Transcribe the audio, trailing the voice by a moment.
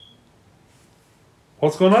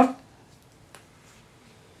What's going on?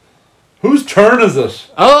 Whose turn is it?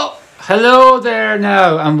 Oh, hello there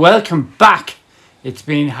now, and welcome back. It's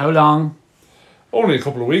been how long? Only a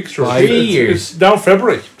couple of weeks, sure. 5 years. It's now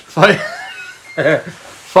February.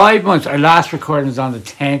 5 months. Our last recording was on the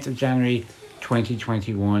 10th of January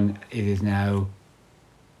 2021. It is now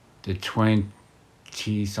the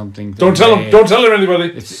 20-something. Don't tell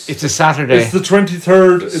anybody. It's a Saturday. It's the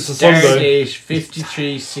 23rd. It's a Sunday. Date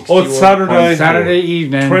 5361. Oh, it's Saturday. Saturday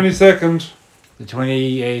evening. 22nd. The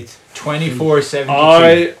 28th. 24/72.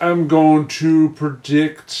 I am going to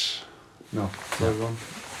predict. No.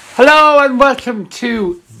 Hello and welcome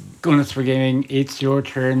to Gunners for Gaming. It's your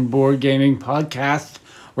turn board gaming podcast,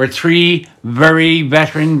 where three very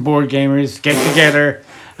veteran board gamers get together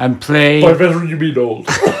and play. By veteran, you mean old.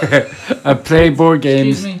 And play board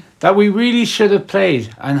games Excuse me? that we really should have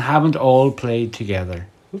played and haven't all played together.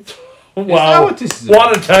 Wow. what this is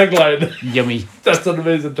What a tagline. Yummy. That's an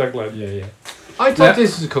amazing tagline. Yeah. I thought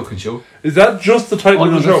this was a cooking show. Is that just the title Oh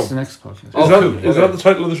of no, the that's show? the next podcast. Oh, cool. Is that the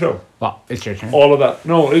title of the show? Well, it's your turn. All of that.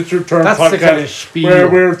 No, it's your turn That's the podcast. kind of spiel. Where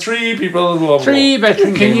we're three people in love. Three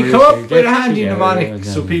veteran Can you gamers come who up with get a handy together mnemonic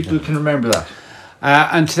so people can remember that?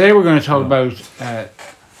 And today we're going to talk about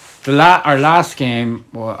our last game.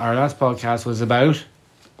 Well, our last podcast was about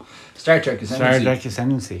Star Trek Star Trek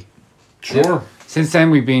Ascendancy. Sure. Since then,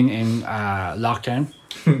 we've been in lockdown.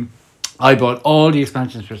 I bought all the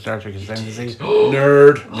expansions for Star Trek Ascendancy.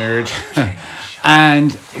 Nerd.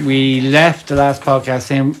 And we left the last podcast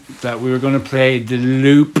saying that we were going to play The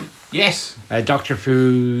Loop. Yes. Dr.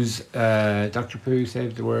 Foo's Dr. Foo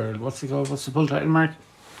Saved the World. What's it called? What's the full title, Mark?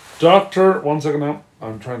 Doctor, 1 second now.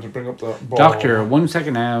 I'm trying to bring up the ball. Doctor, 1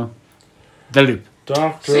 second now. The Loop.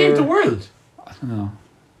 Doctor. Save the world. No.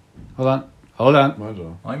 Hold on. I don't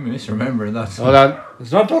know. I'm misremembering that. Hold on.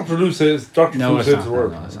 It's not Doctor Lou says Doctor No, Foo it's saves not. the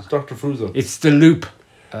world. No, it's it's not. Doctor Fuzo. It's The Loop.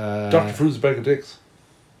 Doctor Foo's bag of dicks.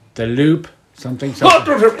 The Loop. Something. Not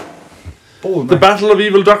Doctor. The Battle of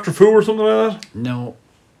Evil Doctor Fu or something like that. No.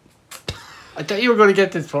 I thought you were going to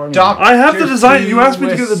get this for me. I have the design. You asked me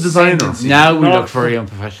to get the designer. Now we Not look very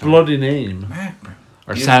unprofessional. Bloody name.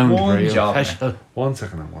 Or You sound had one very job, unprofessional. 1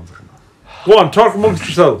 second now. 1 second now. Go on, talk amongst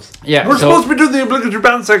yourselves. Yeah, We're so- supposed to be doing the obligatory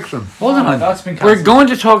band section. Hold on. That's been We're cancelled. going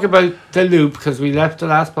to talk about The Loop because we left the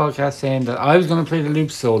last podcast saying that I was going to play The Loop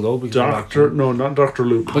solo. because of Doctor, lockdown. no, not Doctor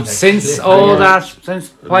Luke. But since since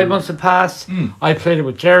 5 months have passed, I played it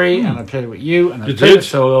with Jerry and I played it with you and I You played did? it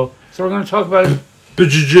solo. So we're going to talk about The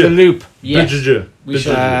Bijij. Loop. Yes. Bijij. We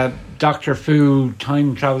should. Doctor Fu,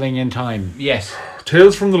 time traveling in time. Yes.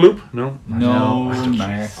 Tales from the Loop? No. No.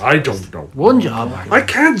 Mark. I don't know. One job. I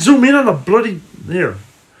can't zoom in on the bloody... Here.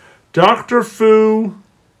 Doctor Fu...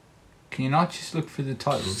 Can you not just look for the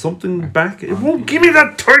title? Something back... It won't give me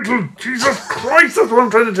that title! Jesus Christ, that's what I'm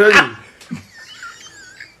trying to tell you.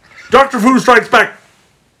 Doctor Fu Strikes Back.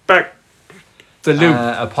 Back. The Loop.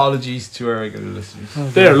 Apologies to our regular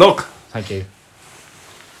listeners. There, look. Thank you.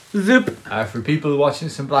 Zip. For people watching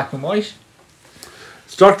this in black and white,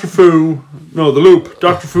 It's Doctor Fu... No, the Loop.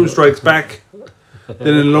 Doctor Fu Strikes Back.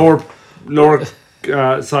 Then in lower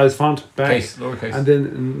size font. Back. case, lowercase. And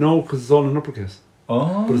then... No, because it's all in uppercase.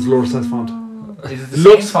 Oh. But it's lower size font. Is it the It same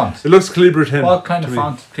looks, font? it looks Calibra 10. What kind to of me.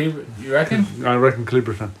 font? You reckon? I reckon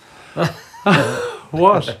Calibra 10.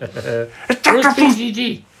 What? It's Doctor Where's Fu.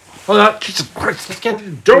 PGG? Hold on. Jesus Christ. Let's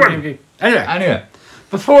get Do it. Anyway, Anyway.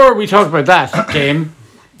 before we talk about that game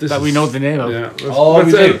This that we is- know the name of, Yeah. Oh, let's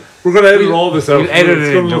we do. edit. We're going to edit all this out. we'll edit It's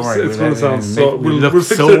it gonna in, don't look- worry. It's We'll going to edit it sound in. so... We'll look We'll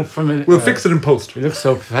fix so it. We'll fix it in post. we look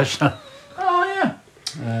so professional. Oh,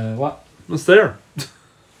 yeah. What? It's there.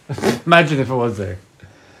 Imagine if it was there.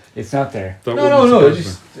 It's not there. That No. wouldn't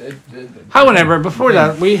surprise me. Just However, before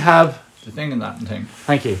that, we have... the thing and that and thing.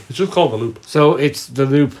 Thank you. It's just called the Loop. So it's The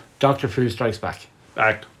Loop, Doctor Fu Strikes Back.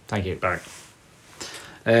 Back. Thank you. Back.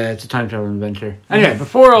 It's a time travel adventure. Anyway,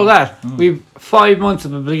 before all that, we've 5 months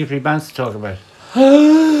of obligatory bands to talk about. I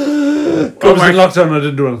was in lockdown and I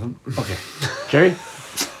didn't do anything. Okay. Jerry?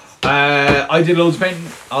 I did loads of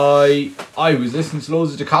painting. I was listening to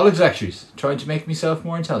loads of the college lectures, trying to make myself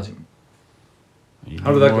more intelligent.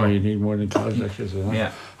 How did that go? You need more than college lectures. Huh?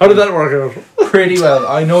 Yeah. How did that work out? Pretty well.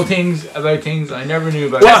 I know things about things I never knew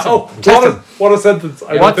about. Wow. What a sentence.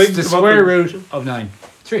 I What's think the about square things. root of 9?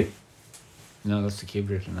 3. No, that's the cube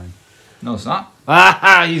root of 9. No, it's not.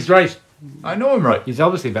 Ah, he's right. I know I'm right. He's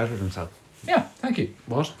obviously better than himself. Yeah, thank you.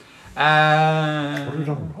 What?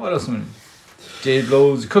 What else? Did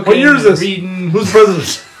loads of cooking. What year is this? Reading. Who's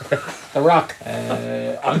president? The Rock.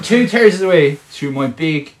 I'm 2/3 of the way through my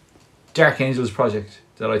big Dark Angels project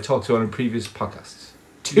that I talked to on a previous podcast.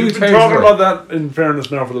 You've been talking about that in fairness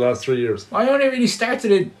now for the last 3 years. I only really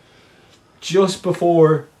started it just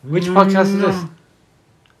before. Which podcast is this?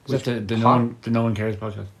 Is that the No One Cares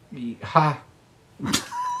podcast?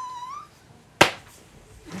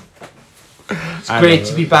 It's great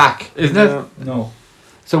to be back. Isn't it? No.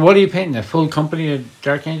 So what are you painting? A full company of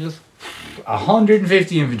Dark Angels?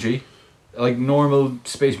 150 infantry, like normal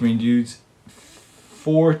Space Marine dudes.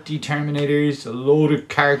 40 Terminators, a load of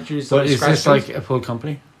characters. But is this like a full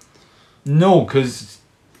company? No, because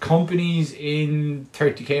companies in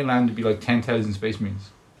 30k land would be like 10,000 Space Marines.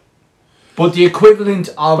 But the equivalent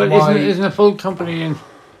of But isn't a full company in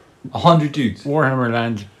 100 dudes? Warhammer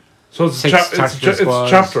Land? So it's a Six it's a tactical squads.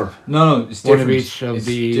 chapter. No, it's One different. of each of it's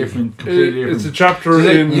the- different, completely different. It's a chapter So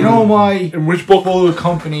like, in. you know my in which book? full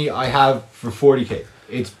company I have for 40k?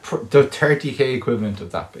 It's the 30k equivalent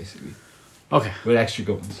of that, basically, Okay. with extra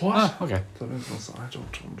guns. What? Ah, okay. That is, I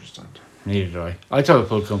don't understand. Neither do I. I thought a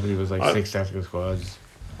full company was like I- 6 tactical squads.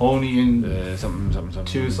 Only in Something.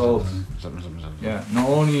 Two assaults. Something. yeah, no,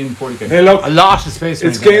 only in 40k. Hey, look, A lot of space.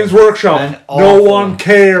 it's Marines. Games Workshop. An No awful one lot.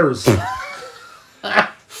 cares.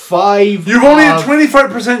 5. You've only a of-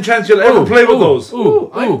 25% chance you'll ever play with those.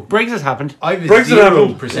 Ooh, Brexit happened. I have a Brexit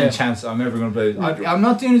happened. 0% chance I'm ever going to play it. I'm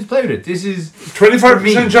not doing it to play with it. This is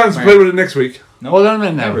 25% chance to play with it next week. no. Hold on a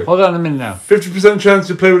minute now. Never. Hold on a minute now. 50% chance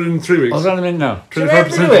to play with it in 3 weeks. Hold on a minute now.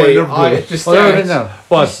 25% Anyway, never play I it. just Hold on a minute now.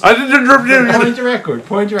 What? I didn't interrupt you. Point to record.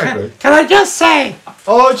 Point to record. Can I just say?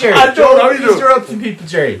 Oh, Jerry, I don't know don't you. interrupt people,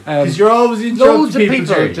 Jerry. Because you're always Loads interrupting of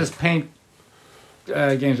people Jerry. just paint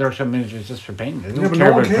Games Workshop miniatures just for painting. They Yeah, don't but care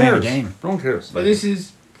no one about playing a cares. game. No one cares. But this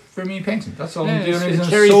is for me painting. That's all Yeah, I'm doing. it's It's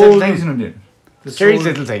Jerry's the little sole thing. reason I'm doing it. The Jerry's sole-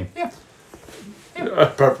 little thing.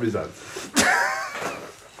 Perfectly done.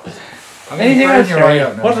 I'm Anything gonna else, burn your eye Jerry?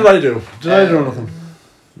 out now. What did I do? Did I do nothing?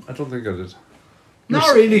 I don't think I did.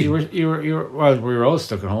 Not really. You were. Well, we were all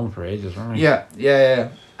stuck at home for ages, weren't we? Yeah.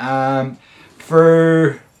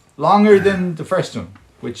 For longer than the first one,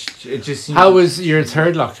 which it just seemed. How was your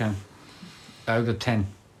third lockdown? Out of 10.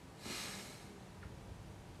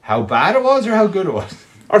 How bad it was or how good it was?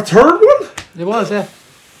 Our third one? It was, yeah.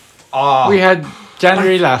 We We had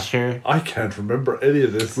January last year. I can't remember any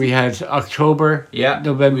of this. We had October, yeah,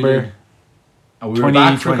 November, and we were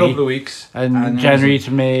back for a 2020, couple of weeks, and then January it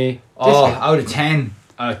to May. was- this Oh, year. out of 10,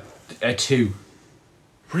 a 2.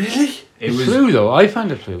 Really? It It was. flew though. I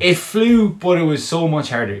found it flew. It flew, but it was so much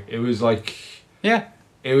harder. It was like Yeah.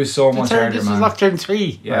 it was so much harder, This is man. lockdown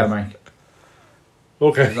 3. Yeah, Mark.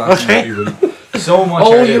 Okay. It was actually so much.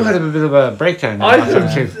 Oh, harder. you had a bit of a breakdown. I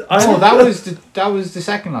lockdown did. 2. No, that was the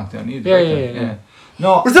second lockdown. You had the Yeah, breakdown, yeah.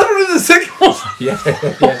 No, Was that only the second one? yeah.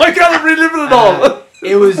 Oh, I can't relive it at all.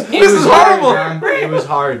 It was. It This was is hard, horrible. man. It was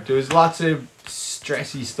hard. There was lots of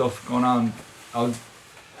stressy stuff going on.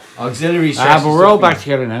 Auxiliary stress. But we're all back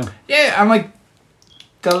together now. Yeah, I'm like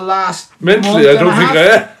the last. Mentally, month I and don't a think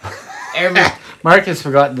half, I am. Every Mark has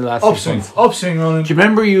forgotten the last 6 upswing, months. upswing running. Do you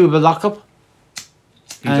remember you have a lockup?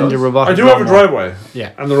 He And does. the robotic I do have a lawnmower. driveway. Yeah.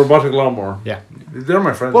 And the robotic lawnmower. Yeah. They're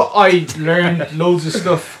my friends. But I learned loads of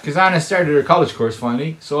stuff because Anna started her college course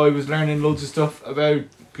finally, so I was learning loads of stuff about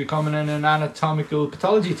becoming an anatomical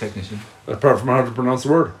pathology technician. Apart from how to pronounce the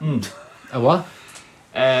word. A what?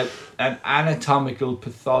 An anatomical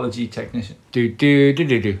pathology technician. Do.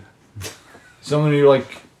 Someone who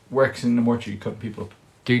like works in the mortuary cutting people up.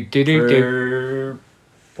 Do.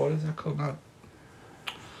 What is that called now?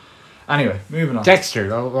 Anyway, moving on.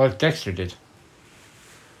 Dexter. Oh, well, Dexter did.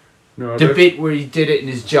 No, The bit where he did it in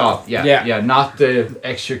his job. Yeah. Not the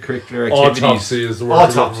extracurricular activities. Autopsy is the word.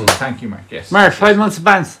 Autopsy. Thank you, Mark. Yes. Mark, 5 months of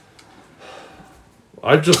bands.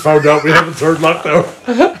 I just found out we have a third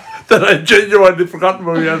lockdown. That I genuinely forgotten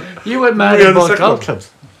about yet. You went mad We had at a both second golf one.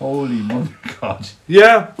 clubs. Holy mother God.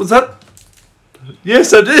 Yeah, was that?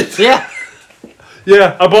 Yes, I did. Yeah.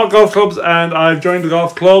 Yeah, I bought golf clubs and I've joined the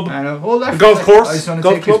golf club. I know. Hold that. The golf course? I just want to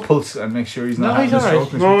Golf take club? his pulse and make sure he's No, not he's having a alright.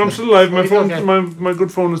 stroke. No, I'm still alive. My He's phone, okay. my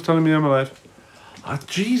good phone is telling me I'm alive. Ah,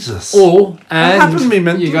 Jesus. Oh, happened to me and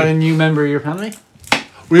mentally. you got a new member of your family?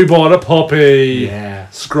 We bought a puppy. Yeah.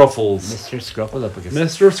 Scruffles. Mr. Scruffalopicus.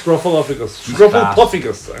 Mr. Scruffalopicus. class.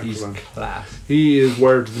 Scrufflepufficus, He's actually. class. He is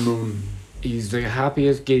wired to the moon. He's the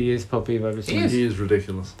happiest, giddiest puppy I've ever seen. is. He is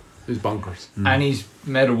ridiculous. He's bonkers. And he's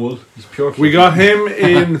meta wool. He's pure. We got him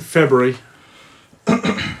in February.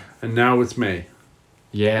 And now it's May.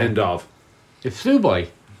 Yeah. End of. It flew by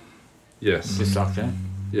Yes. this lockdown.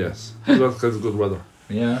 Yes. That's because of good weather.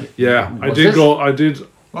 Yeah. Yeah, I What's did this? go. I did.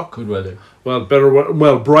 What good weather? Well,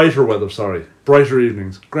 brighter weather. Sorry, brighter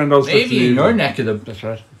evenings. Grand Old Maybe in your neck of the That's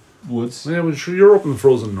right. woods. Yeah, well, sure, you're up in the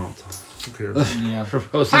frozen north. Who cares? Yeah.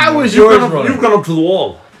 Frozen How North. was You've yours gone, up, running? you've gone up to the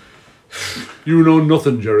wall. You know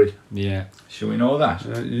nothing, Jerry. Yeah. Should we know that?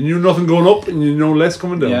 You knew nothing going up, and you know less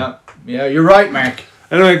coming down. Yeah. Yeah, you're right, Mark.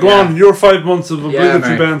 Anyway, go on. Your 5 months of obligatory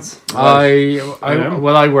Mark. bands.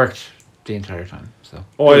 I worked the entire time. So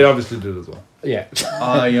Oh, I obviously did as well. yeah,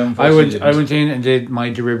 I I went in and did my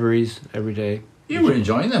deliveries every day. You were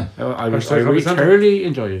enjoying them. I Hashtag Hobby Centre. thoroughly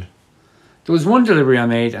enjoyed it. There was one delivery I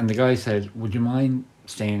made, and the guy said, "Would you mind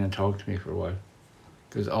staying and talk to me for a while?"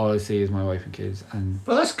 Because all I see is my wife and kids, and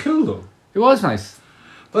Well, that's cool though. it was nice.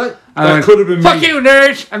 But And I That went, could have been "Fuck me. you,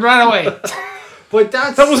 nerd!" and ran away.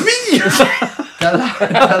 that's That was me!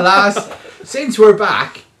 the last. Since we're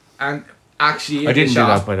back and actually, I in the didn't do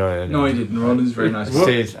shop- that, by the way. No, I didn't. Roland's very nice. What?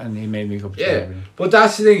 Stayed, and he made me a cup of tea. Yeah, every day. but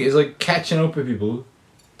that's the thing is like catching up with people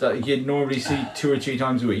that you'd normally see 2 or 3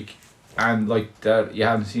 times a week, and like that you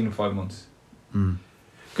haven't seen in 5 months. Mm.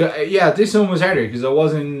 Yeah, this one was harder because I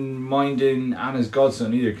wasn't minding Anna's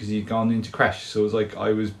godson either because he'd gone into crash, so it was like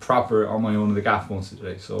I was proper on my own in the gaff most of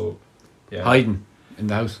the day. So yeah, Hiding in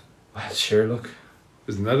the house. well, sure. Look,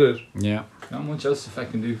 Isn't that it? Yeah. not much else if I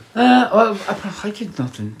can do. Well, I did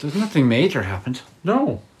nothing. There's nothing major happened.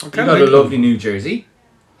 No. I You can't got a think of lovely New Jersey,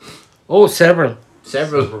 Oh, several.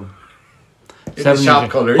 several in the Seven shop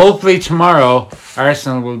major. colours. Hopefully tomorrow,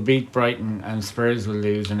 Arsenal will beat Brighton and Spurs will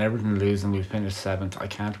lose and Everton will lose and we'll finish 7th. I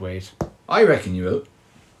can't wait. I reckon you will.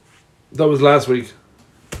 That was last week.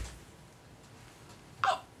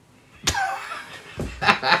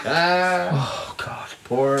 Oh God.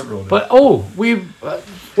 Poor Roland. But we've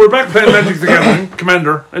We're back playing Magic the Gathering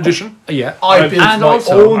Commander Edition. yeah. I built and my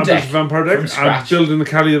also- own I'm building deck Vampire from deck. I'm scratch. building the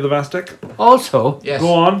Kali of the Vast deck. Also, Yes.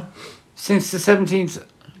 Go on. since the 17th,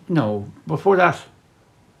 no, before that,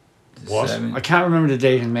 What? 7. I can't remember the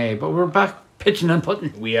date in May, but we're back pitching and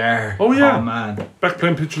putting. We are. Oh, yeah. Oh man. Back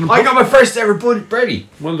playing pitching and I putt. got my first ever birdie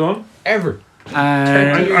Well done. ever.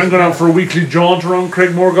 And I'm going out for a weekly jaunt around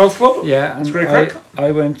Craigmore Golf Club. yeah, It's and great crack.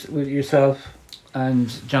 I went with yourself and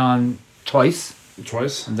John twice.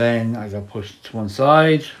 Twice. And then I got pushed to one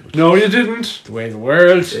side. No, you didn't. The way of the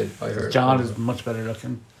world. I heard. John is much better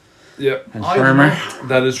looking Yeah, and I firmer.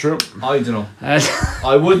 that is true. I don't know. And-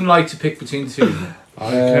 I wouldn't like to pick between the two of them.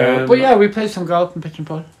 but yeah, we played some golf and pitch and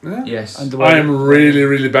putt. Yeah. Yes. And the I am really,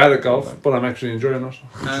 really bad at golf, but I'm actually enjoying it. Which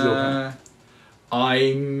is okay.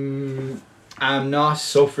 I'm not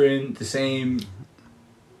suffering the same.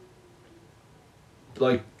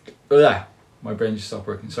 Like, my brain just stopped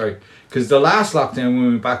working. Sorry, because the last lockdown when we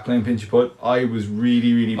went back playing pinch and putt, I was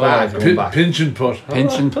really, really bad going back. Pinch and putt.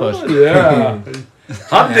 Pinch and putt. Yeah.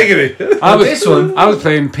 Hot diggity. This one- I was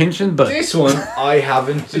playing pinch and butt. This one, I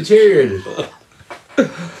haven't deteriorated.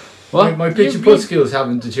 What? My pitch and putt skills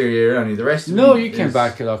haven't deteriorated any. The rest of No, me you came is-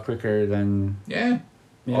 back a lot quicker than. Yeah.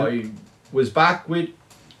 Yeah. I was back with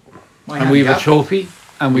my And we have a handicap. trophy,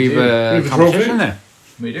 and We we've do. We a have a competition trophy? there.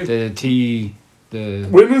 We do. The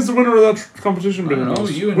When is the winner of that competition I being don't know,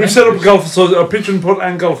 announced? you We've announced set up it. a pitch and putt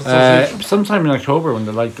and golf association. sometime in October when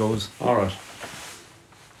the light goes. All right.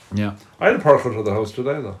 Yeah, I had a parkour to the house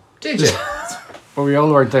today, though. Did you? but we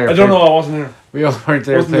all weren't there. I don't know. I wasn't here. We all weren't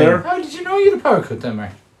there. Wasn't playing. there. How did you know you had a power cut then,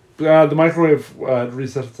 Mark? The microwave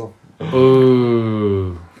reset itself.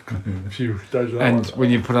 Ooh. Phew, dodged that And one. when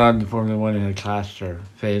you put on the Formula 1 in a clashed or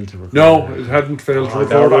failed to record. No, it hadn't failed to Oh,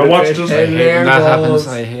 that record. I would've watched been it. I hate when that Hilarious. happens.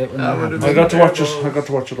 I hate when That that would've happens. I got to watch it. Terrible. I got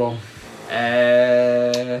to watch it all.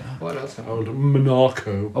 What else happened? Old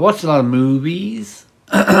Monaco. I watched a lot of movies.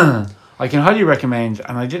 I can highly recommend,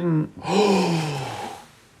 and I didn't.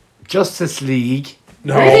 Justice League.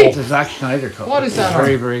 No. Really? The Zack Snyder cut. What is that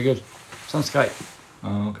Very, on? very good. It's on Sky.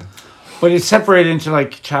 Oh, okay. But it's separated into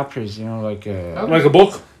like chapters, you know, like Like a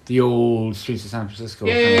book. the old Streets of San Francisco.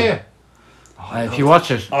 Yeah, kind yeah, of. yeah. If you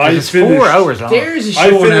watch it, I it's finished- 4 hours long. There's a I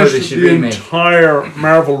show now they finished should the remake. entire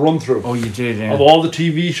Marvel run through Oh, you did, yeah. of all the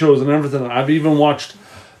TV shows and everything. I've even watched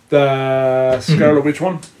the Scarlet Witch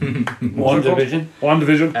one. WandaVision.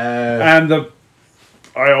 WandaVision. Uh, And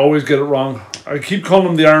I always get it wrong. I keep calling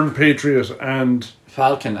them the Iron Patriot and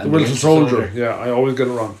Falcon the and Winter Soldier. Yeah, I always get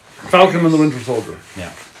it wrong. Falcon and the Winter Soldier.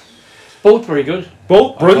 Yeah. Both very good.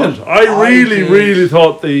 Both brilliant. I I really, did. really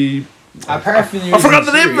thought the... apart from the I forgot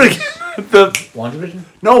the name series, again. the WandaVision?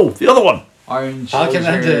 No, the other one. Iron Falcon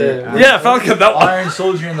and Soldier. the- Yeah, Falcon, that one. Iron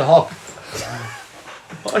Soldier and the Hawk.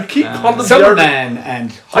 I keep calling them the Iron... Superman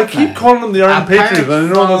and I keep Hawkman. calling them the Iron Apart Patriot, and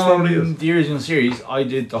I know that's not what he from is. the original series, I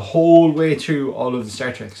did the whole way through all of the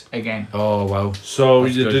Star Treks again. Oh, wow. So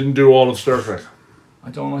That's you good. didn't do all of Star Trek.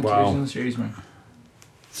 I don't like the Wow. original series, man.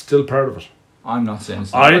 Still part of it. I'm not saying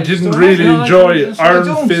so. I just didn't don't really like it. enjoy I Iron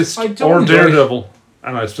don't. Fist I don't or enjoy it. Daredevil,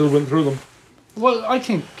 and I still went through them. Well, I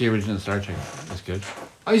think the original Star Trek was good.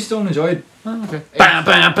 I just don't enjoy it. Oh, okay. Bam,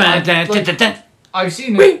 Bam, bam, bam, like- dun, dun, dun. I've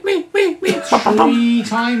seen it Me. 3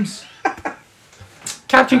 times.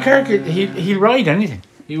 Captain Kirk, he'll ride anything.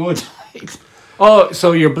 He would. Oh,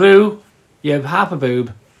 so you're blue, you have half a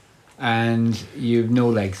boob, and you've no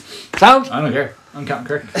legs. Sound? I don't care. I'm Captain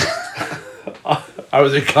Kirk. I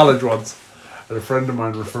was in college once, and a friend of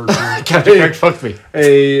mine referred to Captain Kirk fucked me.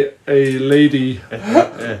 a lady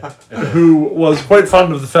who was quite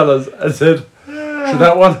fond of the fellas and said, "For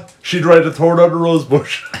that one, she'd ride a thorn on a rose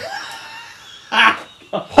bush."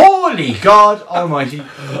 Holy God Almighty!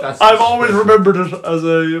 I've always remembered it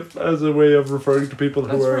as a way of referring to people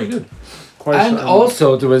That's who are very good. quite. And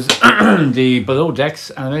also there was the Below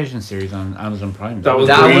Decks animation series on Amazon Prime. That was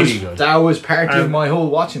really good. That was part of And my whole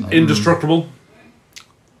watching. indestructible,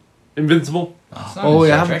 invincible. It's not Oh, in you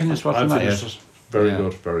Star haven't Trek. finished watching I've that finished yet. it. Very Yeah.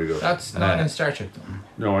 good, very good. That's not in Star Trek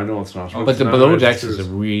though. No, I know it's not. But the Below Decks is a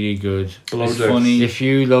really good. Below It's Decks. funny. If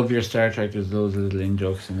you love your Star Trek, there's loads of little in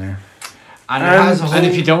jokes in there. And it And- has a whole, And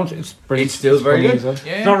if you don't, it's brilliant. it's still very funny good. as well.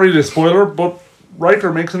 Yeah. It's not really a spoiler, but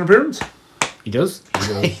Riker makes an appearance. He does.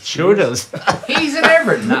 He sure does. He's in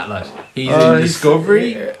everything, that lad. He's in he's-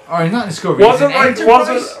 Discovery, or not Discovery. Was he's it in Was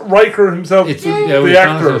Enterprise. it Riker himself? It's the with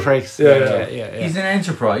actor. Jonathan Frakes. Yeah. He's in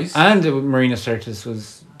Enterprise. And Marina Sirtis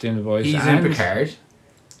was doing the voice. He's and in Picard.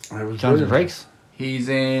 I was Jonathan brilliant. Frakes. He's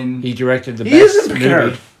in. He directed the He best is in Picard.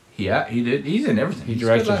 movie. Yeah, he did. He's in everything. He He's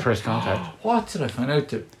directed good lad. First Contact. What did I find out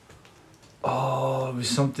that? Oh, it was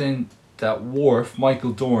something that Worf, Michael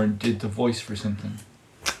Dorn, did the voice for something.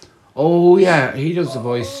 Oh yeah, he does the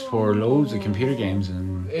voice for loads of computer games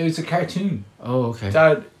and. It was a cartoon. Oh okay.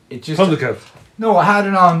 That it just. Thundercats. No, I had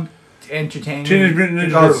it on entertaining. Teenage Mutant the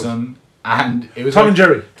Ninja Godson, and it was Tom like, and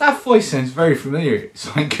Jerry. that voice sounds very familiar. So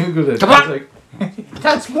I googled it. Come I on. was like,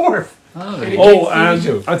 that's Worf. Oh, there you go. Oh, Kids' TV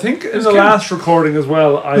show. and I think in It's the cute. last recording as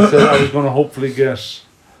well, I said I was going to hopefully get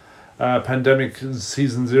Pandemic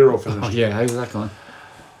Season 0 finished. Oh yeah, how's that going?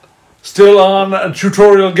 Still on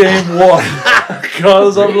tutorial game 1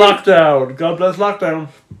 because of lockdown. God bless lockdown.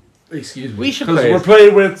 Excuse me. We should Because play. we're it.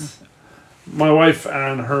 playing with my wife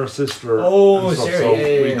and her sister. Oh, and stuff, Sarah, so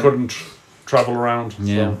yeah, we yeah. couldn't travel around.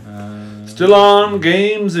 Yeah. So. Still on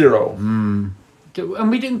game 0. And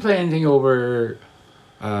we didn't play anything over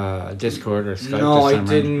Discord or Skype. No, this I time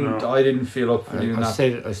didn't. No. I didn't feel up for doing I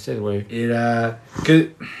that. stayed away. It cause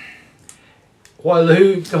while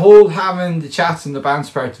the whole having the chats and the bounce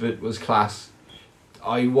part of it was class,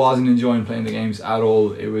 I wasn't enjoying playing the games at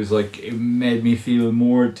all. It was like it made me feel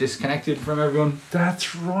more disconnected from everyone.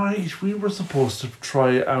 That's right. We were supposed to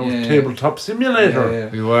try out Yeah. Tabletop Simulator. Yeah.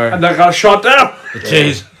 We were. And I got shot down.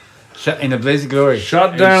 Jeez. In a blaze of glory.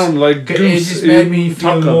 Shot down like It Goose just made me in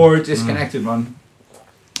feel Top Gun. more disconnected, man.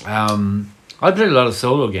 I played a lot of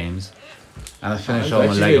solo games, and I finished all I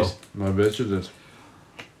my bet you Lego. did. I bet you did.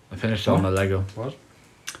 I finished all my Lego. What?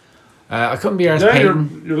 I couldn't be arsed Yeah,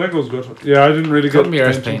 painting. your Lego's good. Yeah, I didn't really get Couldn't be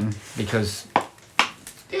arsed painting because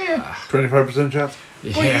Yeah. 25% chance.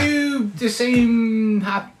 But yeah. you the same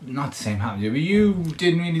not the same happened, but you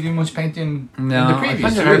didn't really do much painting No, in the I previous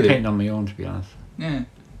find it two, hard really. painting on my own, to be honest. Yeah.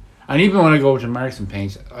 And even when I go to Marks and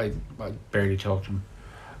Paints, I barely talk to them.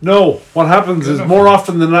 No, what happens Good is enough. more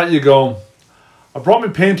often than not you go, I brought me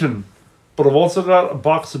painting, but I've also got a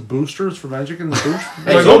box of boosters for Magic in the boot.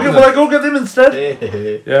 Will I go get them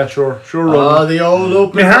instead? Yeah, sure. Run. The old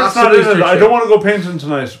open My heart's not in it. I trick. don't want to go painting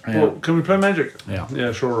tonight. Yeah. But can we play Magic? Yeah.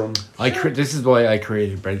 Yeah, sure, run. This is why I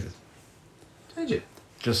created Brexit. Did you?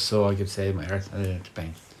 Just so I could save my earth. I didn't have to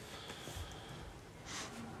paint.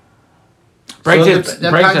 So Brexit, the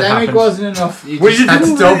Brexit pandemic happened. wasn't enough. You Well, just you had to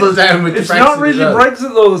didn't double really- down with It's the Brexit not really as well.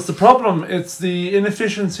 Brexit though. That's the problem. It's the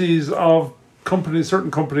inefficiencies of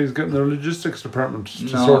certain companies getting their logistics department to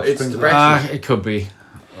No, sort it's things the out. Brexit. It could be.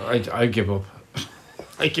 I give up.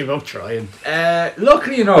 I give up trying.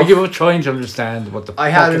 Luckily I enough, give up trying to understand what the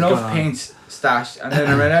I fuck had is enough going on. paints stashed, and then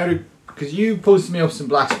I ran out of because you posted me up some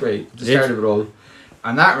black spray at the Did? start of it all,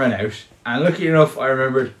 and that ran out. And luckily enough, I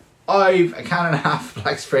remembered I've a can and a half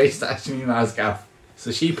black spray stashed in my last gaff,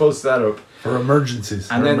 so she posted that up, For emergencies.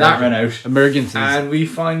 and then that ran out. Emergencies. And we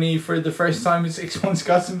finally, for the first time in 6 months,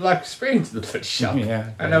 got some black spray into the bloody shop.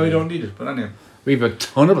 Yeah. And now we don't need it, but anyway. We have a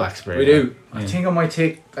ton of black spray. We do. Yeah. I think I might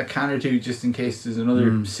take a can or two just in case there's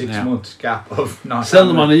another 6 yeah. month gap of not Sell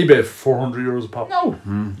them having on eBay for €400 a pop. No,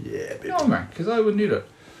 Yeah, baby. no, man, because I wouldn't do that.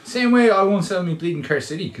 Same way I won't sell me bleeding Curse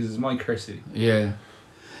City because it's my Curse City. Yeah.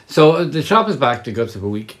 So the shop is back the guts of a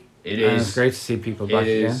week. It And is. it's great to see people back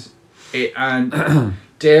It again. is. And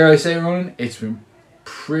dare I say, Ronan, it's been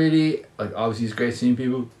pretty. Like obviously, it's great seeing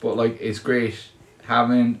people, but like it's great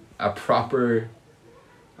having a proper.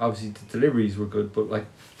 Obviously, the deliveries were good, but like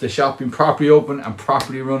the shop being properly open and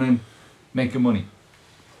properly running, making money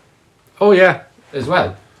Oh yeah, as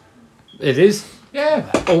well. it is Yeah.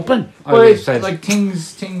 open. I Well, would it's say. like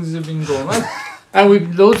things have been going well. And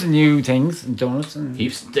we've loads of new things and donuts and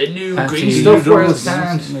Heaps the new fancy green stuff for donuts the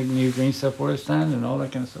and stand. like new green stuff for the stand and all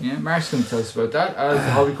that kind of stuff. Yeah, Mark's going to tell us about that as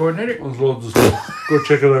the hobby coordinator. There's loads of stuff. Go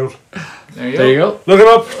check it out. There you go. Look it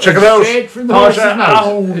up. Check it out. Straight from the Posh horse's mouth.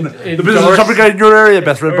 Own. The business shopping guide in your area.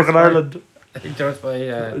 Best red book in Ireland. Endorsed by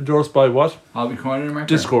Endorsed by what? Hobby coordinator, Mark.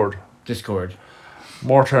 Discord. Discord.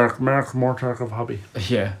 Mark Mortark of Hobby.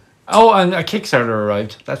 Yeah. Oh, and a Kickstarter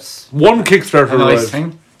arrived. That's One Kickstarter a nice arrived.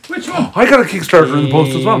 thing. Which one? I got a Kickstarter in the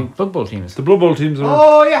post as well. Blood Bowl teams. The Blood Bowl teams are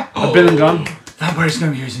Oh, yeah. have been and gone. Vampire's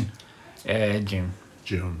going to be here soon. June.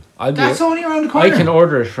 June. I'll be That's only around the I corner. can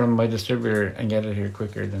order it from my distributor and get it here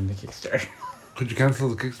quicker than the Kickstarter. Could you cancel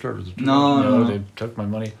the Kickstarters? No. They took my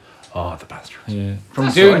money. Oh, the bastards. Yeah.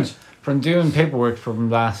 That's From doing paperwork from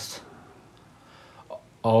last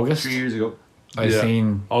August, 3 years ago. I Yeah.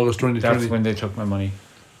 seen August that's 2020. when they took my money.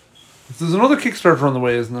 There's another Kickstarter on the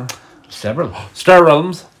way, isn't there? Several. Star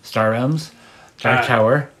Realms. Star Realms, Dark Uh,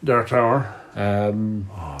 Tower, Dark Tower. the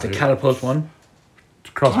yeah. Catapult one.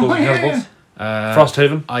 Crossbows Oh, and yeah, Catapults. Uh,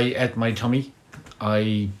 Frosthaven. I ate my tummy.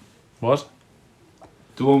 What?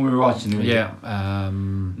 The one we were watching. really. Yeah.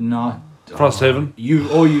 Not. Frosthaven. You've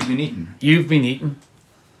been eating. You've been eaten.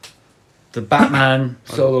 The Batman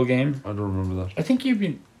solo game. I don't remember that. I think you've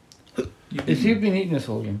been. If you've been eating this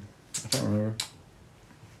whole game, I can't remember.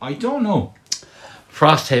 I don't know.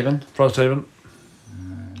 Frosthaven. Frosthaven.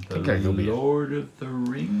 think that could be it. Lord of the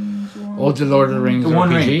Rings one? Oh, the Lord of the Rings The One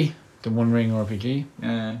RPG. Ring. The One Ring RPG.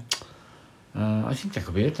 Yeah. I think that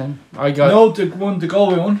could be it then. I got No, the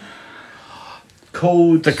Galway one.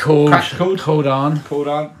 Code. the code. Cracked code. Code on. Code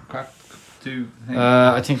on. Crack. Do.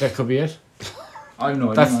 I think that could be it. I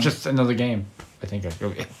know. That's just another game. I think that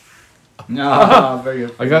could be it. No, very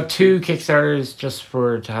good. I got 2 Kickstarters just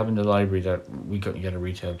to have in the library that we couldn't get a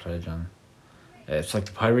retail pledge on. It's like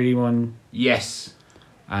the piratey one Yes.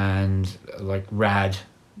 and like Radlands.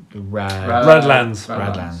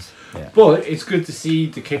 Radlands. Yeah. But it's good to see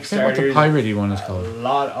the I think what the Kickstarters. piratey one is A called.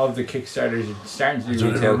 lot of the Kickstarters are starting to I do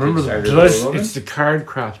don't retail remember them. Kickstarters. It's the card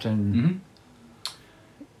crafting Mhm.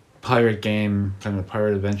 pirate game, kind of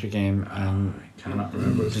pirate adventure game, and Cannot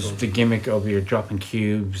remember. just the gimmick of you're dropping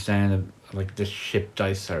cubes down like this ship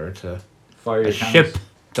dice tower to Fire a your ship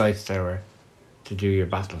dice tower to do your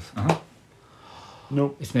battles. Uh-huh.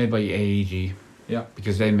 Nope. It's made by AEG. Yeah.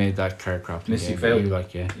 Because they made that card crafting Mystic game. Veil. You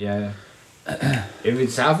like, yeah. Yeah. If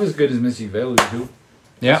it's half as good as Mystic Veil, it's cool.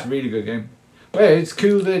 Yeah. It's a really good game. Well, it's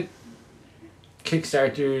cool that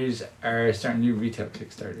Kickstarters are starting new retail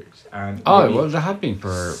Kickstarters. And Oh, really well, there had been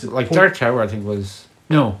for support- like Dark Tower. I think was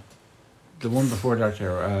the one before Dark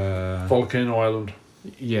Tower. Volcano Island.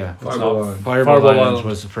 Yeah, Fireball Island. Fireball Fireball Island Island.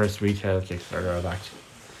 was the first retail Kickstarter I backed.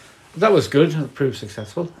 That was good. It proved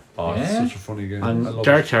successful. Oh, it's Yeah. such a funny game. I And love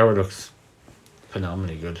Dark it. Tower looks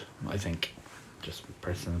phenomenally good. I think, just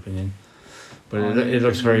personal opinion, but it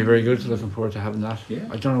looks very very good. Looking forward to having that. Yeah.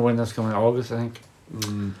 I don't know when that's coming. August, I think.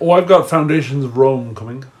 Oh, I've got Foundations of Rome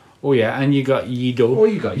coming. Oh yeah, and you got Yido. Oh,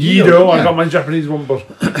 you got Yido, I yeah. got my Japanese one, but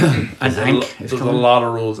and there's Ankh is there's a coming. lot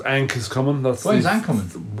of rules. Ankh is coming. That's When's the- that coming?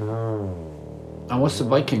 And what's the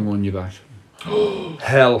Viking one you backed?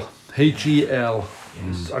 Hell. Hel.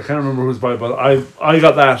 I can't remember who's by, but I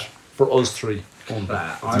got that for us 3.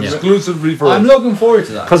 I'm, Exclusively for I'm us. looking forward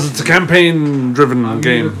to that. Because it's a campaign-driven I'm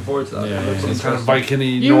game. looking forward to that. Yeah, It looks It's kind of interesting.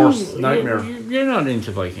 Viking-y Norse nightmare. You're not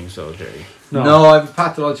into Vikings, so Jerry. No, I have a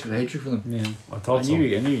pathological hatred for them. Yeah, I thought so. I knew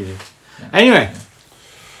you did. Anyway,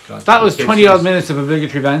 God, that was the 20 odd pictures. minutes of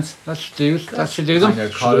obligatory events. That should do them. Kinda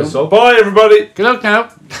caught us up. Bye, everybody. Good luck now.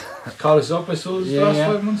 Caught us up, I suppose, the Yeah, last yeah.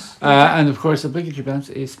 5 months. And of course, obligatory events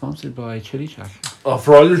is sponsored by Chili Shack Oh,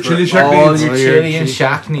 for all your chili shack all needs. your All your chili and chili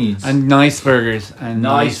shack needs. and nice burgers and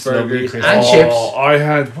Nice lovely burgers crisps. and Oh, chips. I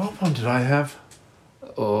had, what one did I have?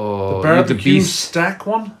 Oh, The the barbecue beast. stack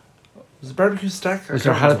one? Was it barbecue stack? I Was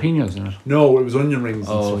there can't remember. jalapenos in it? No, it was onion rings.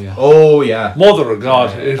 And Oh stuff. yeah. Oh, yeah. Mother of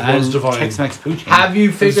God, it was And divine. Tex-Mex poutine. Have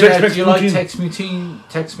you figured out Tex-Mex do you like poutine.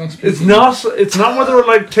 Tex-Mex poutine? It's not whether I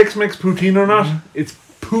like Tex-Mex poutine or not. It's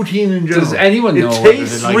poutine in general. Does anyone It know? whether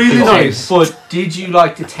tastes they like really poutine? nice. But did you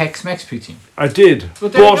like the Tex-Mex poutine? I did.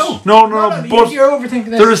 But there you go. no, but you're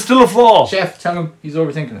overthinking this. there is still a flaw. Chef, tell him he's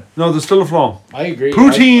overthinking it. No, there's still a flaw. I agree.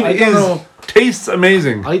 Poutine I don't know. tastes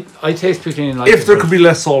amazing. I taste poutine like If it, there but could be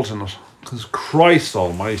less salt in it. Because Christ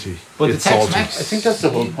almighty, But it's the salty. Tex-Mex, I think that's the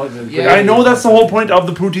whole point. Of the Yeah. I know that's the whole point of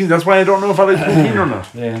the poutine. That's why I don't know if I like poutine or not.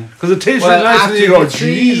 Yeah. Because it tastes well, really nice after and you go, the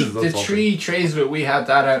three, Jesus, the that's salty." 3 trays of it, we had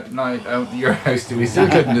that out night out at your house. Do we still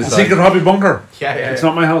couldn't decide? Secret hobby bunker. Yeah, yeah. It's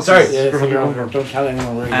not my house. Sorry. It's Yeah, secret hobby bunker. don't tell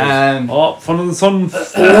anyone where it is. Oh, Fun of the Sun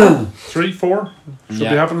 3, 4 should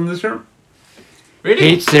Yeah. be happening this year. Really?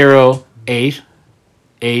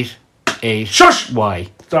 8088 8 Shush! Y.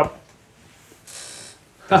 Stop.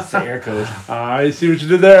 That's the air code. I see what you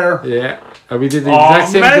did there. Yeah. We did the Oh,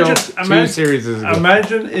 exact same imagine- joke 2 imagine- series ago.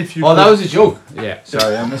 Imagine if you. Oh, that could- was a joke. Yeah.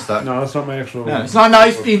 Sorry, I missed that. No, that's not my actual. No, it's not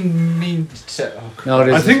nice being mean. No,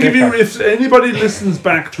 I think if anybody listens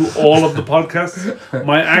back to all of the podcasts,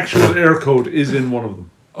 my actual air code is in one of them.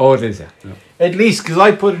 Oh, it is, yeah. At least, because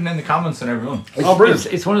I put it in the comments on everyone. Oh, brilliant.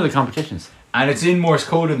 It's one of the competitions. And it's in Morse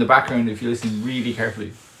code in the background if you listen really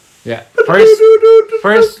carefully. Yeah.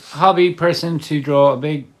 First hobby person to draw a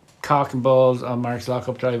big cock and balls on Mark's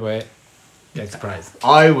lock-up driveway gets a prize.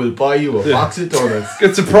 I will buy you a box of donuts.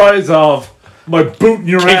 It's a prize of my boot in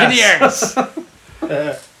your Kick in ass. the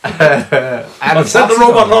arse. And I'll set the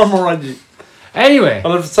robot lawnmower on you. Anyway,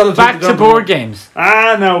 I'll have to sell it back the to government. board games.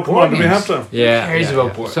 Ah, no, come Board on, do we games. have to? Yeah. Cares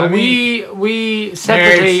about board. So I mean, we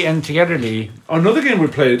separately and togetherly. Another game we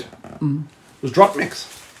played was Drop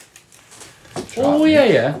Mix. Oh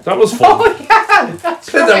yeah. That was fun. that's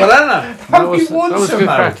Played that with Anna. That was won good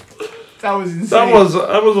somehow. crack. That was insane.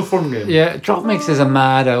 That was a fun game. Yeah, Drop Mix is a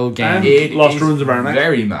mad old game. And- It Lost is Ruins of Arnak.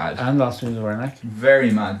 Very mad. And Lost Ruins of Arnak.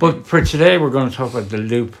 Very mad. But for today, we're going to talk about the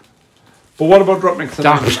loop. But what about Drop Mix?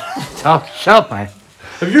 Stop, shut up,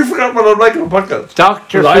 Have you forgotten what I'm like on a podcast?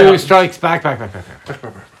 Doctor Well, I Who haven't. strikes back.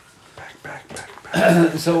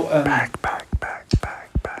 So,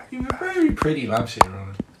 You have a very pretty lampshade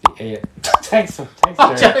on it. yeah. Thanks,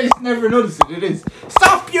 Oh, Jerry. I never noticed it. It is.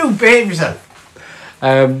 Stop you, behave yourself.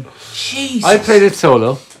 Jesus. I played it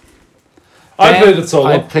solo. I Then played it solo.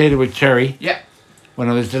 I played it with Cherry Yeah. when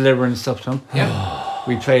I was delivering stuff to him. Yeah.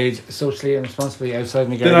 We played socially and responsibly outside in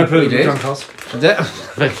the Then I garden. played We with did. John Cosk. And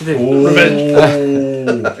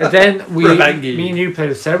then we, Revenge. me and you played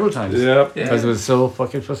it several times. Yeah. Because it was so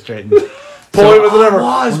fucking frustrating. Boy, was it ever.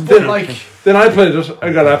 was, but Then- like. Then I played it.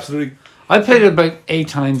 I got absolutely. I played it about 8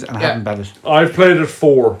 times and I Yeah. haven't bet it. I've played it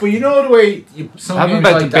 4. But you know the way you some I haven't games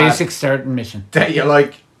bet like the that, basic starting mission. that you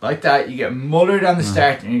like that you get mullered on the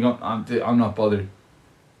start and you go I'm not bothered.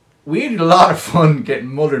 We had a lot of fun getting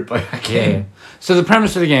mullered by that Yeah. game. So the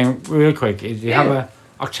premise of the game, real quick, is you have Yeah.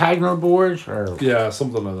 a octagonal board, or Yeah,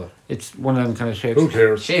 something like that. it's one of them kind of shapes. Who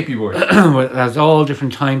cares? Shapey board. It has all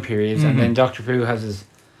different time periods, and then Doctor Who has his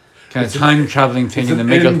kind of time traveling thing It's in the an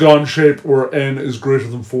middle. N-gon shape where N is greater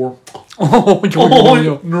than 4. Oh,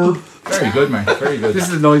 Nerd. Very good, man. Very good. this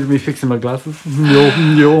is annoying me fixing my glasses.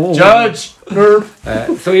 Yo. Judge.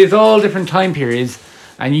 Nerd. So he has all different time periods,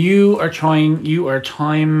 and you are time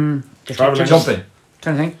Traveling. Jumping.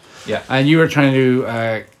 kind of thing. Yeah. And you are trying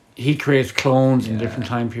to. He creates clones in different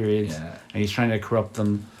time periods, Yeah. and he's trying to corrupt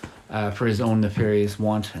them for his own nefarious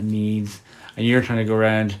want and needs. And you're trying to go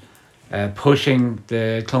around pushing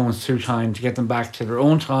the clones through time to get them back to their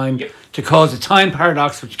own time to cause a time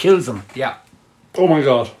paradox which kills them. Yeah. Oh my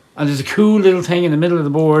god. And there's a cool little thing in the middle of the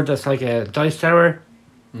board that's like a dice tower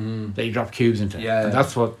that you drop cubes into. Yeah. And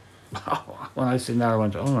that's what. When I seen that, I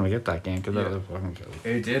went, "Oh, I'm gonna get that game because that Yeah. was fucking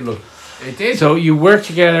cool." It did look. It did. So you work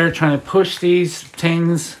together trying to push these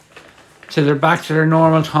things to their back to their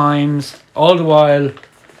normal times. All the while,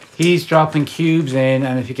 he's dropping cubes in,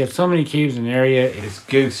 and if you get so many cubes in the area, it's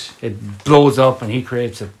goose. it blows up, and he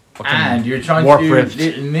creates a fucking And you're trying warp to do rift.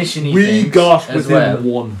 little mission-y We things got as within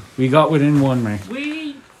well. 1. We got within one, Mike.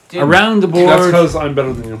 We did. Around the That's board, because I'm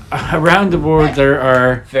better than you. around the board, there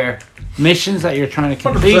are Fair. missions that you're trying to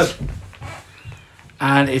complete, 100%.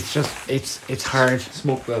 and it's just it's hard.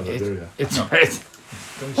 Smoke that, there you go. It's No. hard.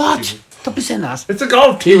 What? Don't be saying that. It's a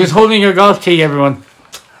golf He team. was holding a golf tee, everyone.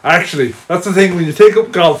 Actually, that's the thing. When you take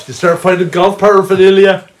up golf, you start finding golf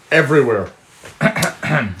paraphernalia everywhere.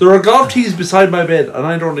 There are golf tees beside my bed, and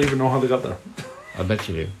I don't even know how they got there. I bet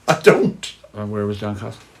you do. I don't. And where was John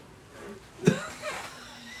Cost?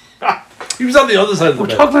 He was on the other side of the We're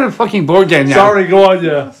bed. talking about a fucking board game now. Sorry, go on,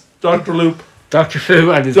 yeah. Dr. Loop. Dr.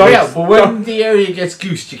 Who and his Doc- mates. Yeah, but when the area gets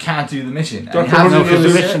goosed, you can't do the mission. And you Dr. have No, to because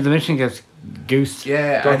do the mission gets goosed.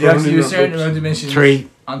 Yeah, Dr. and you have to do a Honeyman certain Loops. amount of missions 3,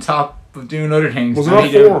 on top of doing other things. Was it to not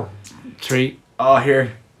make it- 4? 3. Oh,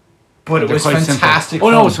 here. But it They're was quite simple. fantastic. Oh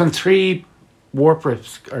no, fun. it's when 3 warp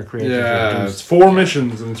rifts are created. Yeah, it's 4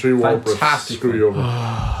 missions and 3 warp riffs. Fantastic. Screw you over.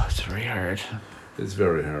 Oh, it's very hard. It's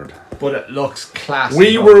very hard. But it looks classic.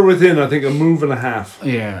 We were within, I think, a move and a half.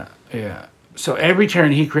 Yeah, yeah. So every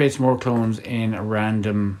turn he creates more clones in a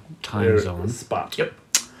random time There, zone. spot. Yep.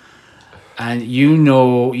 And you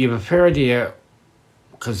have a fair idea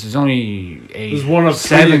because there's only There's one of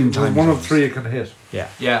 7 3. There's time one of zones. 3 you can hit. Yeah.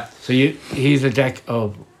 Yeah. So he's a deck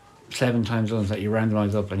of 7 time zones that you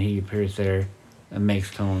randomize up, and he appears there and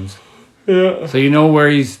makes clones. Yeah. So you know where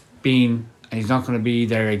he's been, and he's not going to be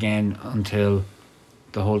there again until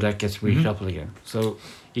the whole deck gets reshuffled again. So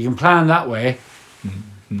you can plan that way,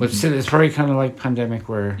 But still, it's very kind of like Pandemic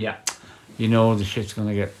where Yeah. you know the shit's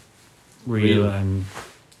gonna get real, Real. and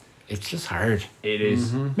it's just hard. It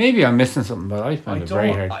is. Maybe I'm missing something, but I found it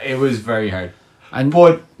very hard. It was very hard. And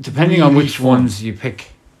But depending on really which fun. ones you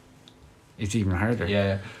pick, it's even harder.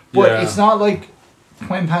 Yeah. But Yeah. it's not like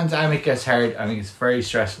when Pandemic gets hard, I think it's very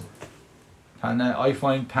stressful. I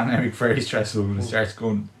find Pandemic very stressful when it starts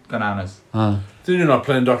going bananas. Then you're not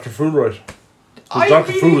playing Dr. Food right. I Dr.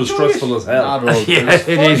 really Food is enjoy it. stressful as hell. Not at all. Yeah, It's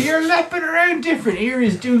it fun. is. You're leaping around different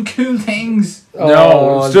areas doing cool things.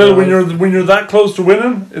 No, still no. when you're that close to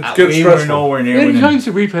winning, it gets We were stressful. nowhere near Many winning. times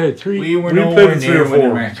did we play it? Three. We were We nowhere played it 3 near or 4.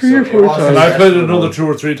 winning, Mark. 3 or So it 4 wasn't And I played it stressful at another all. 2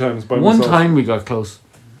 or 3 times by One myself. time we got close.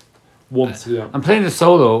 Once, yeah. I'm playing the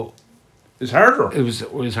solo. It's harder. It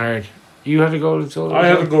was hard. You had to go to solo. I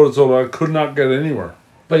had to go to solo. I could not get anywhere.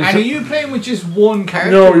 But And are you playing with just one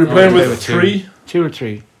character? No, you're No, playing I played with with 3. 2 or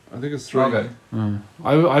 3. I think it's 3. Okay.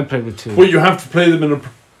 I played with 2. But you have to play them in a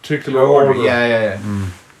particular order. Yeah.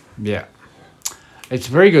 Yeah. It's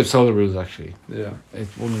very good solo rules actually. Yeah.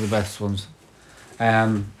 It's one of the best ones.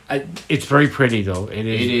 It's very pretty though. It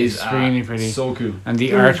is extremely pretty. So cool. And the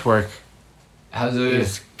artwork Has a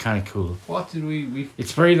is kind of cool. what did we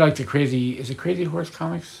It's very like the Crazy Horse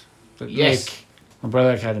comics? That Yes. make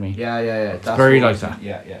Umbrella Academy. Yeah. That's very what I like think.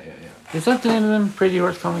 that. Yeah. Is that the name of them? Crazy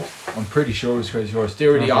Horse comics? I'm pretty sure it was Crazy Horse. They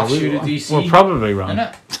were the offshoot of DC. We're probably wrong.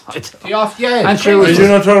 Innit? It's The off, yeah. And sure it Are was you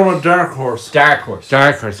not talking about Dark Horse? Dark Horse.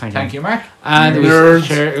 Dark Horse, Thank you, Mark. And Nerds.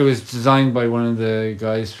 it was designed by one of the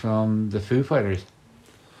guys from the Foo Fighters.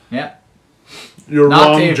 Yeah. You're Not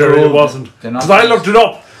wrong, Dave Jerry. Grohl. It wasn't. They're not Because I looked it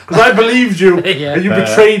up. Because I believed you. Yeah. And you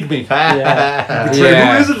betrayed me. Betrayed.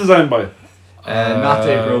 Yeah. Who is it designed by? Not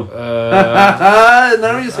Dave Grohl.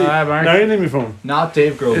 Now you see. Mark. Now you need me phone. Not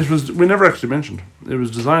Dave Grohl. It was. We never actually mentioned. It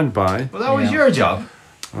was designed by. Well, that was Yeah. your job.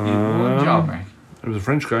 One job, Mark. It was a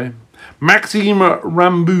French guy, Maxime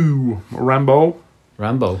Rambo.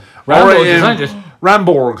 Rambo R.A.M. designed it.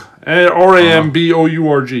 Ramborg.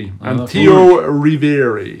 Rambourg. And Oh, Theo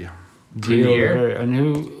Riveri. Premiere. And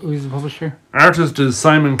who's the publisher? Artist is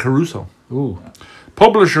Simon Caruso. Ooh.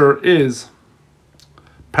 Publisher is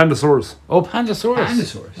Pandasaurus. Oh, Pandasaurus.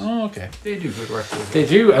 Pandasaurus. Oh, okay. They do good work. They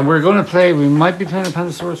do, and we're going to play. We might be playing a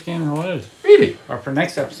Pandasaurus game in a while, Really? or for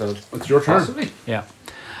next episode. It's your turn. Possibly. Yeah.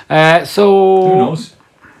 So Who knows?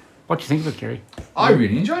 what do you think of it, Jerry? I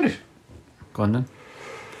really enjoyed it. Go on then.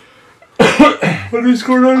 What is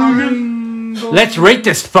going on again? Let's rate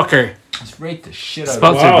this fucker. Let's rate the shit out of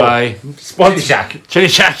Sponsored Wow. by Chili Sponsor Shack. Chili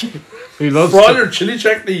Shack. Who loves for all to, your chili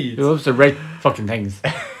check needs. who loves to rate fucking things.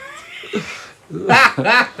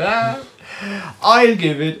 I'll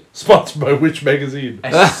give it Sponsored by which magazine? a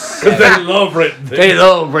Because they love written They things.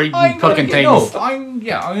 love rating I'm fucking things. I'm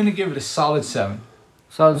gonna give it a solid 7.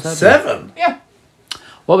 So 7. Yeah.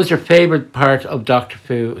 What was your favourite part of Doctor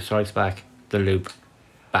Who Strikes Back? The loop.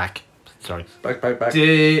 Back. Sorry. Back.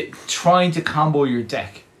 The trying to combo your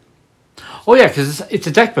deck. Oh yeah, because it's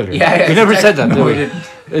a deck builder. Yeah, we it's never a deck- said that, no, did we we? didn't.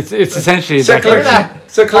 It's essentially a Set deck builder. collection.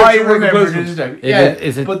 Set I collection worker remember placement. this deck. Is Yeah, it-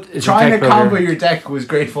 is it- but is it trying to deck builder? combo your deck was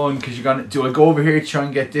great fun because you're gonna. Do I go over here to try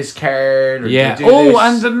and get this card? Or Yeah. do I do Oh,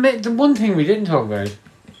 this? and the one thing we didn't talk about.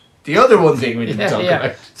 the other one thing we didn't talk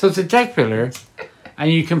about. So it's a deck builder,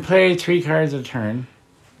 and you can play 3 cards at a turn,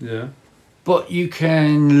 Yeah. but you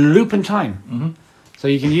can loop in time. Mhm. So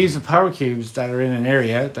you can use the power cubes that are in an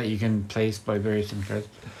area that you can place by various different cards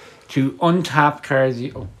to untap cards.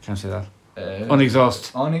 Can't say that.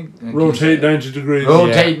 Unexhaust. Rotate 90 degrees.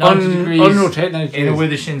 Rotate 90 degrees Unrotate 90 in a degrees.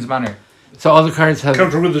 with a shins manner. So all the cards have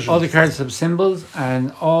Counter with the all the cards have symbols, and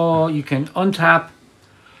you can untap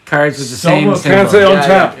cards with the Some same of- symbol. Can't say Yeah,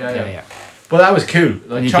 untap. Yeah. But that was cool.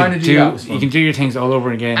 Like And you trying can to do that was fun. you can do your things all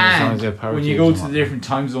over again as long as And you have power when you cubes go and to the whatnot. different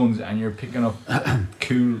time zones and you're picking up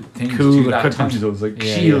cool things Cool to that time equipment. zones, like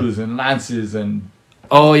Yeah, shields and lances and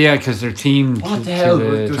Oh yeah, because they're teamed. what to- the to hell? the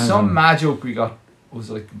There was time some zone. mad joke we got. It was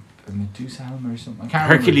like a Medusa helmet or something. I can't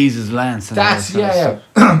remember. Hercules' lance. And all That's that kind of yeah.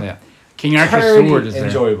 stuff. Yeah. King Arthur's Thoroughly sword is there.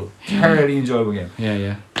 enjoyable. Thoroughly enjoyable game.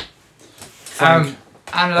 Yeah. Frank.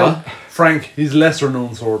 And like, Frank, his lesser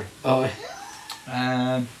known sword. Oh.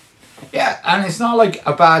 yeah, and it's not like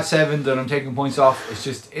a bad 7 that I'm taking points off.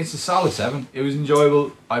 It's a solid 7. It was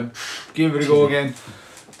enjoyable. I'd give it a go again.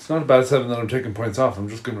 It's not a bad 7 that I'm taking points off. I'm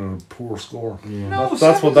just giving it a poor score. No, That's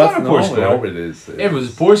what 7's that's not a poor no, score. no, it is. If it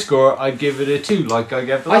was a poor score, I'd give it a 2, like I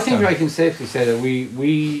gave the I last think time. I can safely say that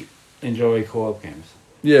we enjoy co-op games.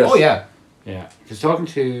 Yes. Oh yeah. Yeah. Because talking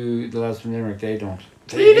to the lads from Limerick, they don't.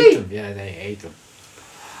 They Really? hate them. Yeah, they hate them.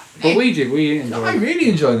 But we do. We enjoy. I really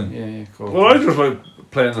enjoy them. Yeah. Co-op. Well, I just like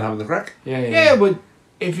playing and having the crack. Yeah, but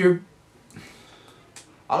if you're,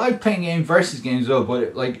 I like playing game versus games as well.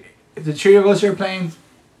 But like, if the 3 of us are playing,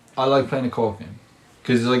 I like playing a co-op game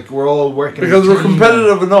because like we're all working. Because as a we're team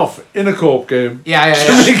competitive enough in a co-op game. Yeah.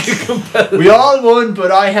 To make it competitive. We all won,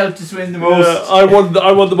 but I helped us win the most. Yeah, I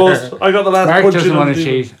won the most. I got the last Mark punch doesn't in want on to the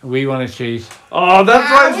demon. cheat. We want to cheat. Oh, that I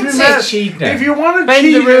drives wouldn't me say mad. cheat now. If you want to Bend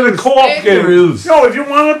cheat the in a rules. co-op Bend the game, rules. no, if you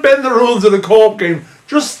want to bend the rules in a co-op game,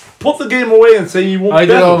 just put the game away and say you won't. I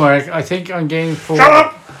don't bend know, it. Mark. I think on game 4. Shut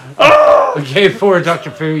up! Oh! On game 4,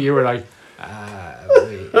 Dr. Fu, you were like,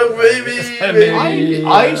 Maybe.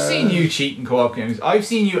 I've seen you cheat in co-op games. I've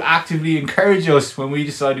seen you actively encourage us when we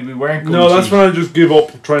decided we weren't going No, to that's cheat. when I just give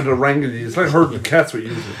up trying to wrangle you. It's like herding cats with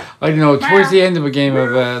you. I don't know, towards the end of a game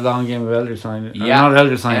of long game of Elder Sign. Yeah. Not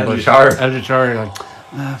Elder Sign, Elder but Char. Elder Char, like,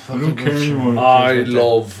 fuck don't it, care what's- anymore. I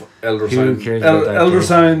love Elder Who Sign. cares about that Elder game?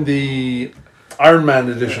 Sign, the Iron Man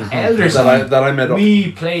edition Elder that I made up.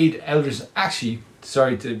 We played Elder Sign. Actually,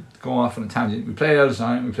 sorry to go off on a tangent. We played Elder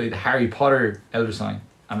Sign. We played the Harry Potter Elder Sign,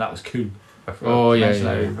 and that was cool. I forgot Oh, to yeah, mention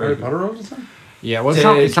yeah, that. yeah. Harry Potter Elder Sign? Yeah, well,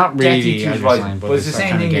 The it's not Death really Eaters Elder Rising, Sign, but it's the that same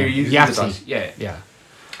kind thing. of You're game. using the Yahtzee. dice. Yeah.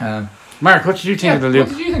 Yeah. Mark, what did you think of the What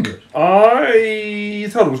loop? did you think of it? I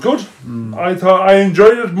thought it was good. I thought I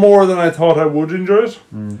enjoyed it more than I thought I would enjoy it.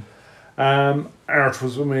 Art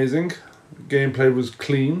was amazing. Gameplay was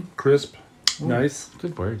clean, crisp, nice.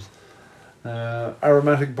 Good words.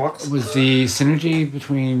 Aromatic box. Was the synergy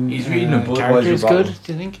between He's reading a Budweiser characters bottle. good,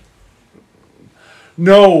 do you think?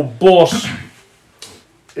 No, but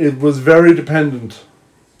it was very dependent.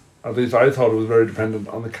 At least I thought it was very dependent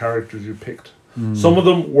on the characters you picked. Some of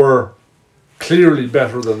them were clearly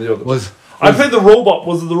better than the others. I played the robot.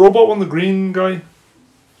 Was it the robot one, the green guy?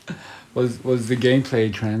 Was the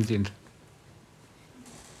gameplay transient?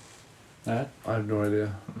 I have no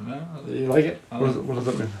idea. You like it? What does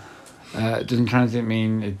that mean? Doesn't transient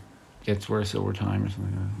mean it gets worse over time or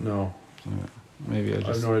something like No, that? Maybe I I have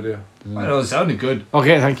just... no idea. I know it sounded good.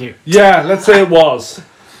 Okay, thank you. Yeah, let's say it was,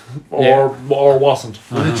 or wasn't.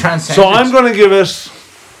 Was it transcendent? So I'm going to give it.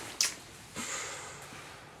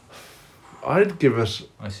 I'd give it.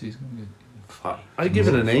 I see. He's gonna get. I'd give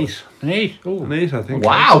it an 8. An 8? Oh. An 8, I think.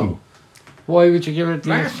 Wow. Why would you give it...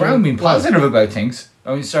 Mark Brown being positive about things.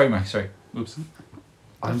 I mean, sorry, Mark. Sorry. Oops.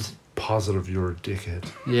 I'm positive you're a dickhead.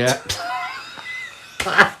 Yeah.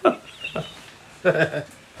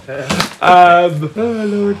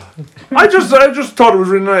 I just thought it was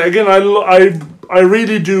really nice. Again, I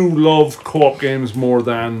really do love co-op games more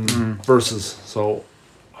than versus. So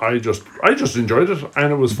I just enjoyed it,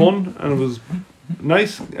 and it was fun, and it was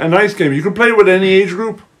a nice game. You could play with any age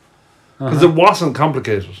group because it wasn't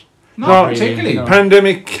complicated. Not really, particularly. no.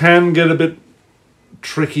 Pandemic can get a bit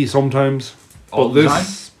tricky sometimes, All but the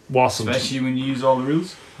this wasn't. Especially when you use all the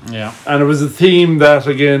rules. Yeah. And it was a theme that,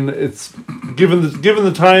 again, it's given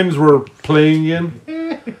the times we're playing in,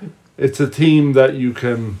 it's a theme that you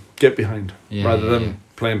can get behind rather than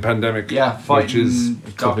playing Pandemic, Yeah, which fighting is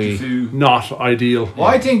Doctor be- Who. not ideal. Well,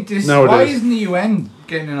 I think this. Nowadays. Why isn't the UN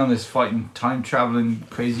getting in on this fighting time traveling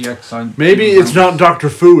crazy exercise? Maybe it's not Dr.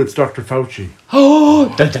 Fu, it's Dr. Fauci.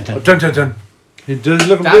 Oh! Dun, dun, dun. Dun, dun, dun. He does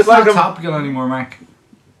look a That's bit like not him. topical anymore, Mark.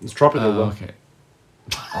 It's tropical though. Okay.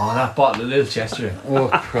 Oh, that bottle of Lil Chester. Oh,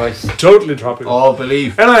 Christ. Totally tropical. Oh,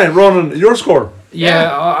 believe. Anyway, Ronan, your score.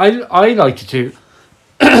 Yeah, I liked it too.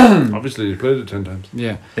 Obviously, you played it 10 times.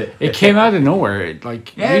 Yeah. It came out of nowhere.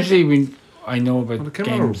 Yeah. Usually I know about Well, it came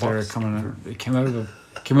out of a games that are box. coming out. It came out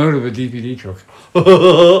of a DVD truck.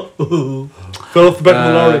 Fell off the back of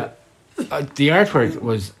the lorry. The artwork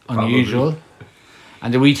was unusual,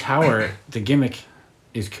 and the wee tower, the gimmick,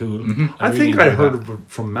 is cool. I really think I enjoyed heard that. of it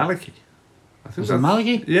from Maliki. I think Was it that's-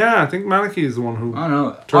 Maliki? Yeah, I think Maliki is the one who. I don't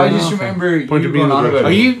know. Turn I it just off. remember you Point to me going in the on about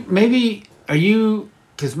direction. it. Are you?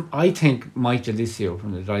 Because I think Mike Delisio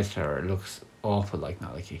from the Dice Tower looks awful like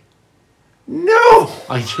Maliki. No!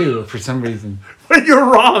 I do for some reason. You're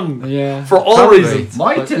wrong! Yeah. For all probably. reasons.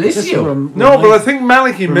 Mike But Delisio? just No, but I think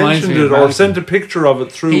Maliki Reminds mentioned me of it or Maliki. sent a picture of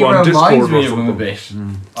it through He on Discord reminds or me of him a something.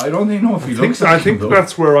 bit. I don't even know if he looks I like think him, though.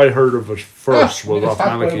 that's where I heard of it first, Yeah, was it's off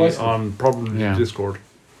back by the Maliki bicycle. on probably Yeah. Discord.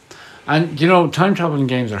 And time traveling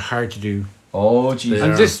games are hard to do. Oh, jeez. Yeah.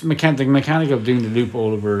 And this the mechanic of doing the loop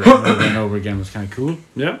all over and over and over again was kind of cool.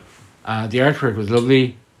 Yeah. The artwork was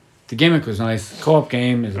lovely. The gimmick was nice. Co-op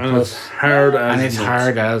game is a And it's plus. hard as And it's nuts.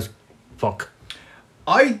 hard as fuck.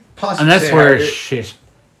 I possibly And that's say where harder. shit.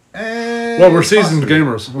 Well, we're seasoned possibly.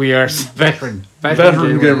 gamers. We are veteran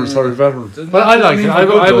Veteran gamers, veteran. But I liked it. mean I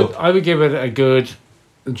for would, good, though. I would give it a good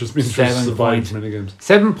It just means we 7 survived point. many games.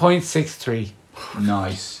 7.63.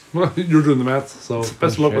 Nice. Well, you're doing the maths, so best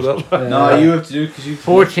of luck with that. No, you have to do it because you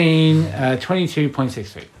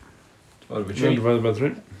 22.63 What about Three you? divided by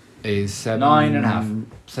 3. is 7, 9.5.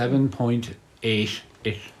 7.8 ish.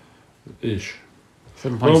 Ish.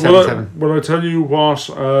 7.77. Will I tell you what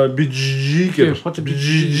BGG give it? What did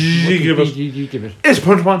BGG give it? BGG give it?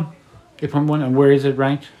 8.1. 8.1. And where is it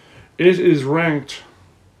ranked? It is ranked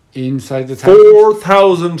Inside the top.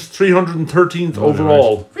 4,313th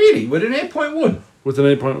overall Really? With an 8.1? with an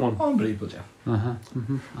 8.1. Unbelievable, Jeff.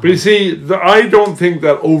 But you see, I don't think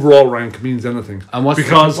that overall rank means anything. And what's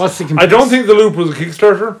because the I don't think the loop was a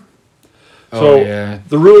Kickstarter. So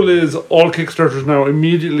the rule is all Kickstarters now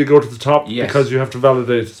immediately go to the top because you have to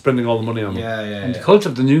validate spending all the money on them. And the Cult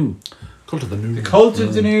of the New. Cult of the New. The Cult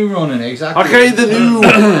of the New running, exactly. Okay, the new.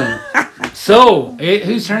 So,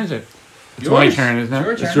 whose turn is it? It's my turn, isn't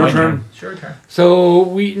it? It's your turn. It's your turn. So,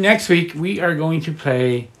 next week we are going to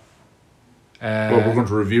play. Well, we're going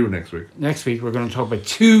to review next week. Next week we're going to talk about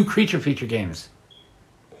 2 creature feature games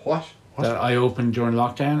What? that I opened during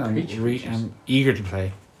lockdown and I'm eager to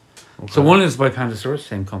play. Okay. So one is by Pandasaurus,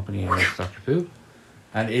 same company as Dr. Pooh,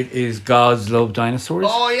 and it is Gods Love Dinosaurs.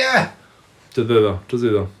 Oh, yeah. Does he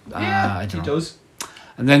though? I He don't know. does.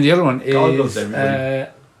 And then the other one God loves is everybody.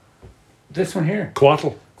 this one here.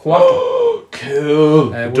 Quattle. Cool.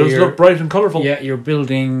 It does look bright and colourful. Yeah, you're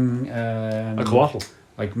building A quattle.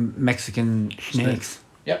 like Mexican snakes.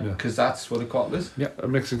 Yeah, because that's what a quattle is. A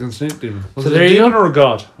Mexican snake demon. Was So it there a you demon go. or a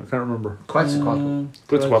god? I can't remember. Quetzalcoatl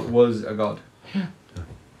Quetzalcoatl. was a god.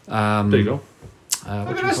 There you go.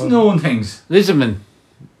 Look at us knowing things. Lizardman,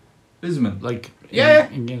 Lisman. like Yeah.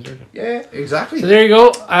 in Games Workshop. Yeah, exactly. So there you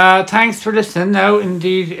go. Thanks for listening. Now,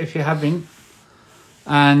 indeed, if you have been,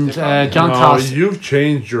 and John Cost. You've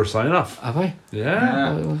changed your sign off. Have I?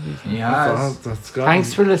 Yeah. Yes. That's got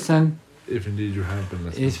Thanks for listening. If indeed you have been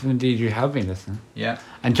listening. If indeed you have been listening. Yeah.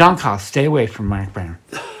 And John Cost, stay away from Mark Brown.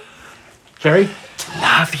 Jerry,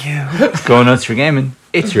 Love you. Go nuts for gaming.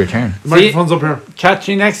 It's your turn. The microphone's up here. catch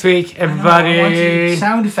you next week, everybody.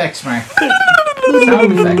 Sound effects, Mark.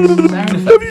 Sound effects. Sound effects.